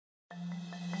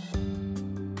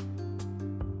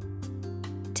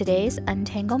Today's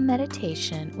Untangle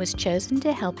meditation was chosen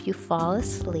to help you fall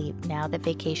asleep now that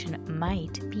vacation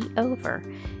might be over.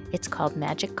 It's called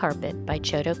Magic Carpet by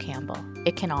Chodo Campbell.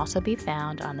 It can also be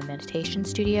found on the Meditation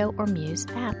Studio or Muse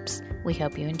apps. We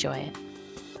hope you enjoy it.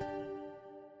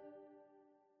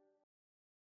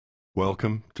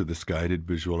 Welcome to this guided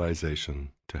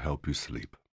visualization to help you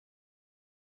sleep.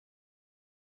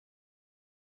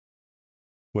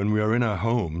 When we are in our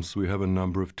homes, we have a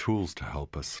number of tools to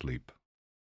help us sleep.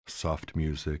 Soft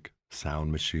music,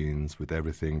 sound machines with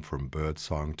everything from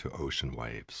birdsong to ocean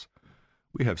waves.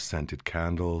 We have scented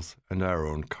candles and our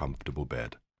own comfortable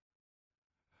bed.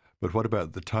 But what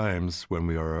about the times when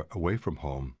we are away from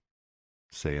home,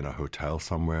 say in a hotel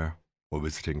somewhere or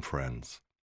visiting friends?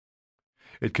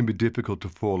 It can be difficult to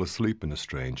fall asleep in a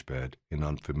strange bed in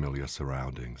unfamiliar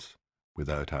surroundings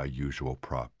without our usual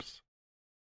props.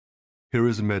 Here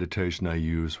is a meditation I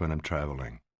use when I'm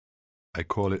traveling. I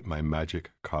call it my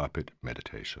Magic Carpet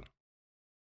meditation.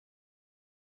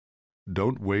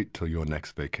 Don't wait till your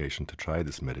next vacation to try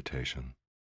this meditation.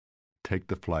 Take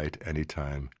the flight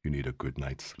anytime you need a good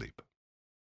night's sleep.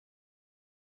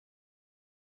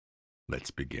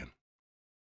 Let's begin.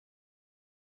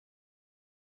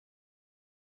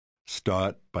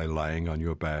 Start by lying on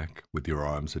your back with your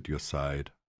arms at your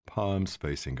side, palms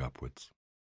facing upwards.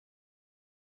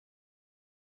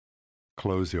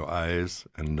 Close your eyes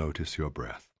and notice your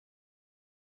breath.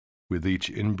 With each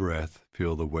in-breath,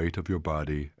 feel the weight of your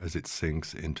body as it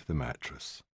sinks into the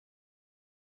mattress.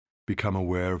 Become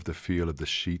aware of the feel of the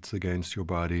sheets against your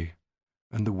body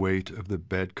and the weight of the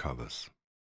bed covers.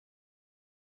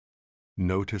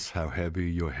 Notice how heavy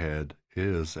your head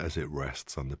is as it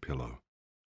rests on the pillow.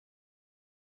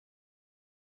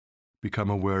 Become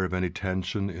aware of any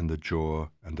tension in the jaw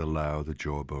and allow the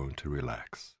jawbone to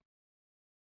relax.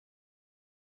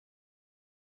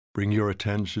 Bring your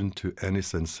attention to any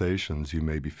sensations you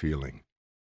may be feeling.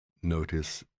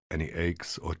 Notice any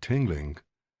aches or tingling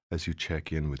as you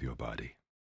check in with your body.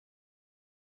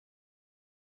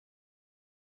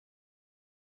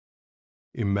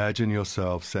 Imagine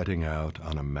yourself setting out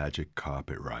on a magic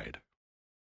carpet ride.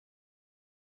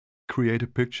 Create a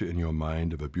picture in your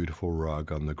mind of a beautiful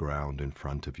rug on the ground in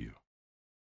front of you.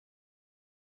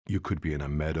 You could be in a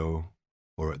meadow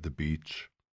or at the beach,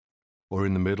 or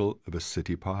in the middle of a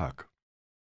city park.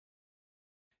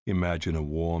 Imagine a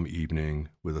warm evening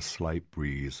with a slight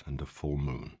breeze and a full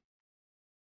moon.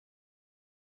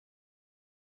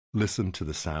 Listen to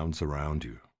the sounds around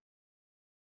you,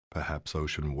 perhaps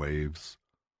ocean waves,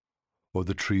 or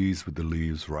the trees with the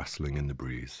leaves rustling in the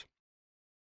breeze.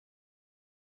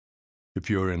 If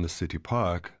you're in the city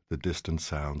park, the distant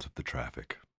sounds of the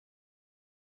traffic.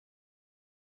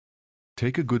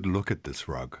 Take a good look at this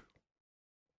rug.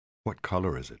 What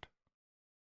color is it?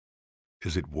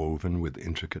 Is it woven with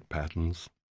intricate patterns?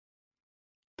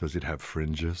 Does it have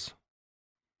fringes?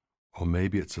 Or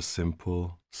maybe it's a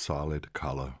simple, solid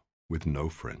color with no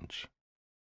fringe.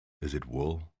 Is it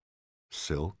wool?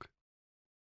 Silk?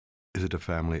 Is it a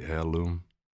family heirloom?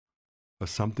 Or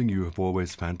something you have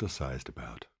always fantasized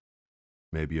about?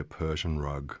 Maybe a Persian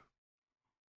rug?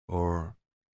 Or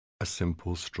a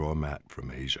simple straw mat from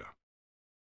Asia?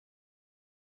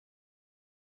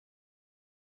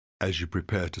 As you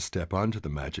prepare to step onto the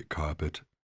magic carpet,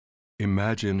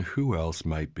 imagine who else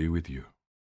might be with you.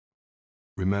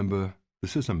 Remember,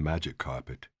 this is a magic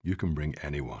carpet. You can bring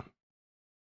anyone.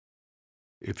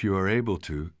 If you are able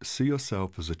to, see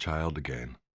yourself as a child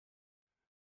again.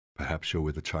 Perhaps you're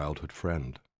with a childhood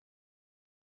friend.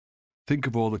 Think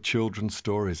of all the children's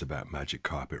stories about magic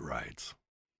carpet rides.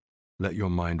 Let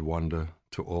your mind wander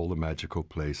to all the magical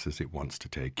places it wants to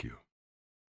take you.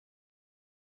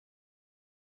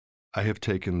 I have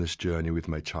taken this journey with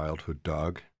my childhood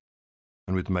dog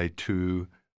and with my 2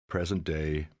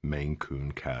 present-day Maine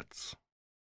Coon cats.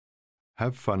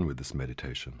 Have fun with this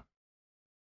meditation.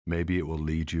 Maybe it will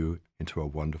lead you into a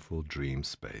wonderful dream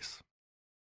space.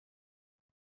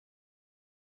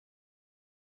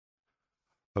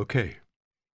 Okay,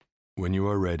 when you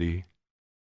are ready,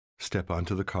 step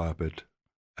onto the carpet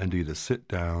and either sit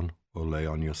down or lay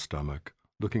on your stomach,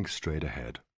 looking straight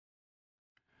ahead.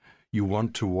 You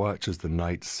want to watch as the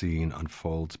night scene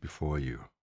unfolds before you.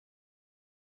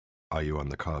 Are you on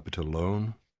the carpet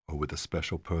alone or with a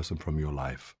special person from your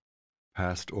life,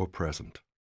 past or present?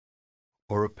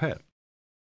 Or a pet?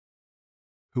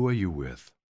 Who are you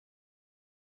with?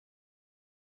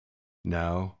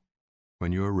 Now,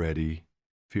 when you are ready,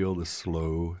 feel the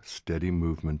slow, steady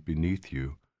movement beneath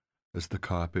you as the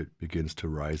carpet begins to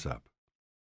rise up.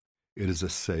 It is a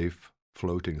safe,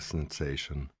 floating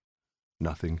sensation,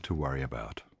 nothing to worry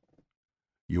about.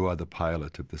 You are the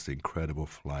pilot of this incredible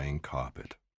flying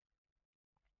carpet.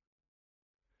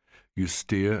 You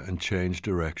steer and change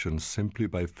direction simply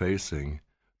by facing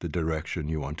the direction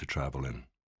you want to travel in.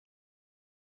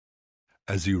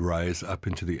 As you rise up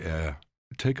into the air,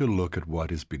 take a look at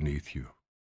what is beneath you.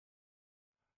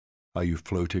 Are you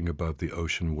floating above the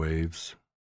ocean waves,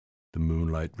 the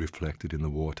moonlight reflected in the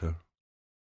water?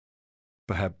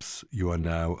 Perhaps you are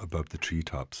now above the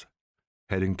treetops,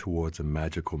 heading towards a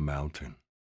magical mountain,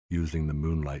 using the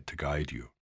moonlight to guide you.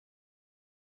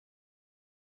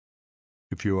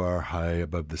 If you are high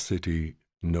above the city,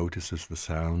 notice as the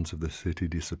sounds of the city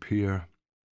disappear.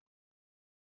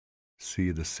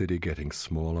 See the city getting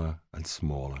smaller and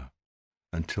smaller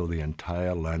until the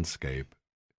entire landscape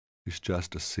is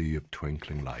just a sea of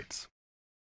twinkling lights.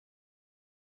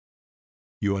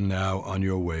 You are now on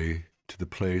your way to the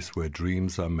place where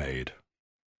dreams are made.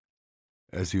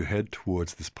 As you head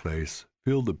towards this place,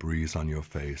 feel the breeze on your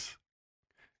face.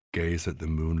 Gaze at the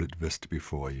moonlit vista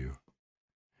before you.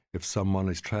 If someone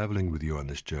is traveling with you on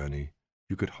this journey,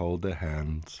 you could hold their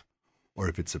hands, or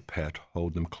if it's a pet,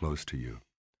 hold them close to you,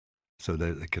 so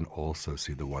that they can also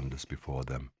see the wonders before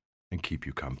them and keep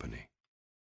you company.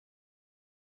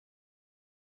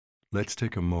 Let's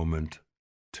take a moment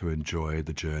to enjoy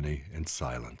the journey in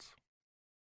silence.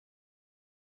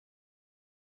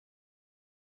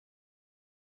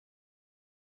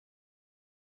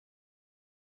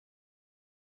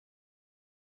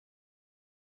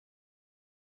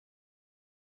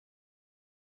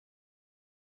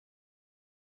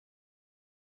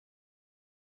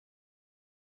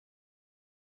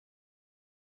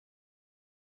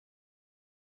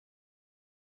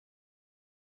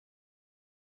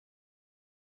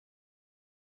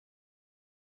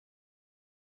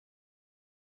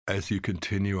 As you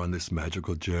continue on this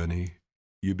magical journey,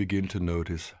 you begin to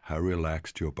notice how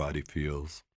relaxed your body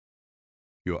feels.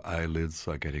 Your eyelids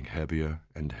are getting heavier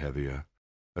and heavier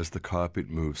as the carpet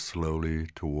moves slowly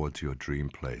towards your dream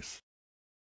place.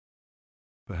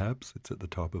 Perhaps it's at the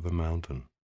top of a mountain,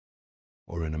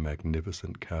 or in a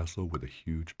magnificent castle with a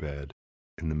huge bed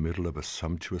in the middle of a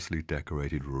sumptuously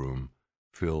decorated room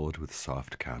filled with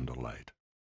soft candlelight.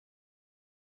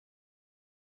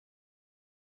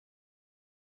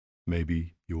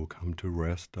 Maybe you will come to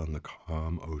rest on the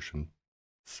calm ocean,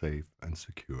 safe and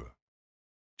secure,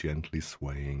 gently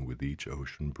swaying with each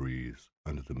ocean breeze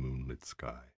under the moonlit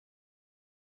sky.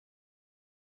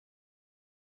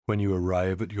 When you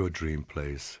arrive at your dream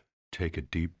place, take a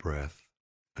deep breath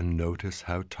and notice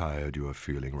how tired you are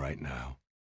feeling right now.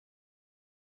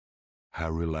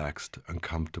 How relaxed and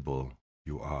comfortable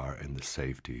you are in the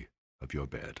safety of your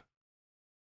bed.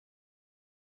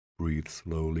 Breathe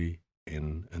slowly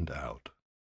in and out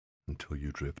until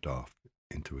you drift off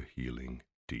into a healing,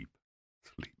 deep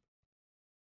sleep.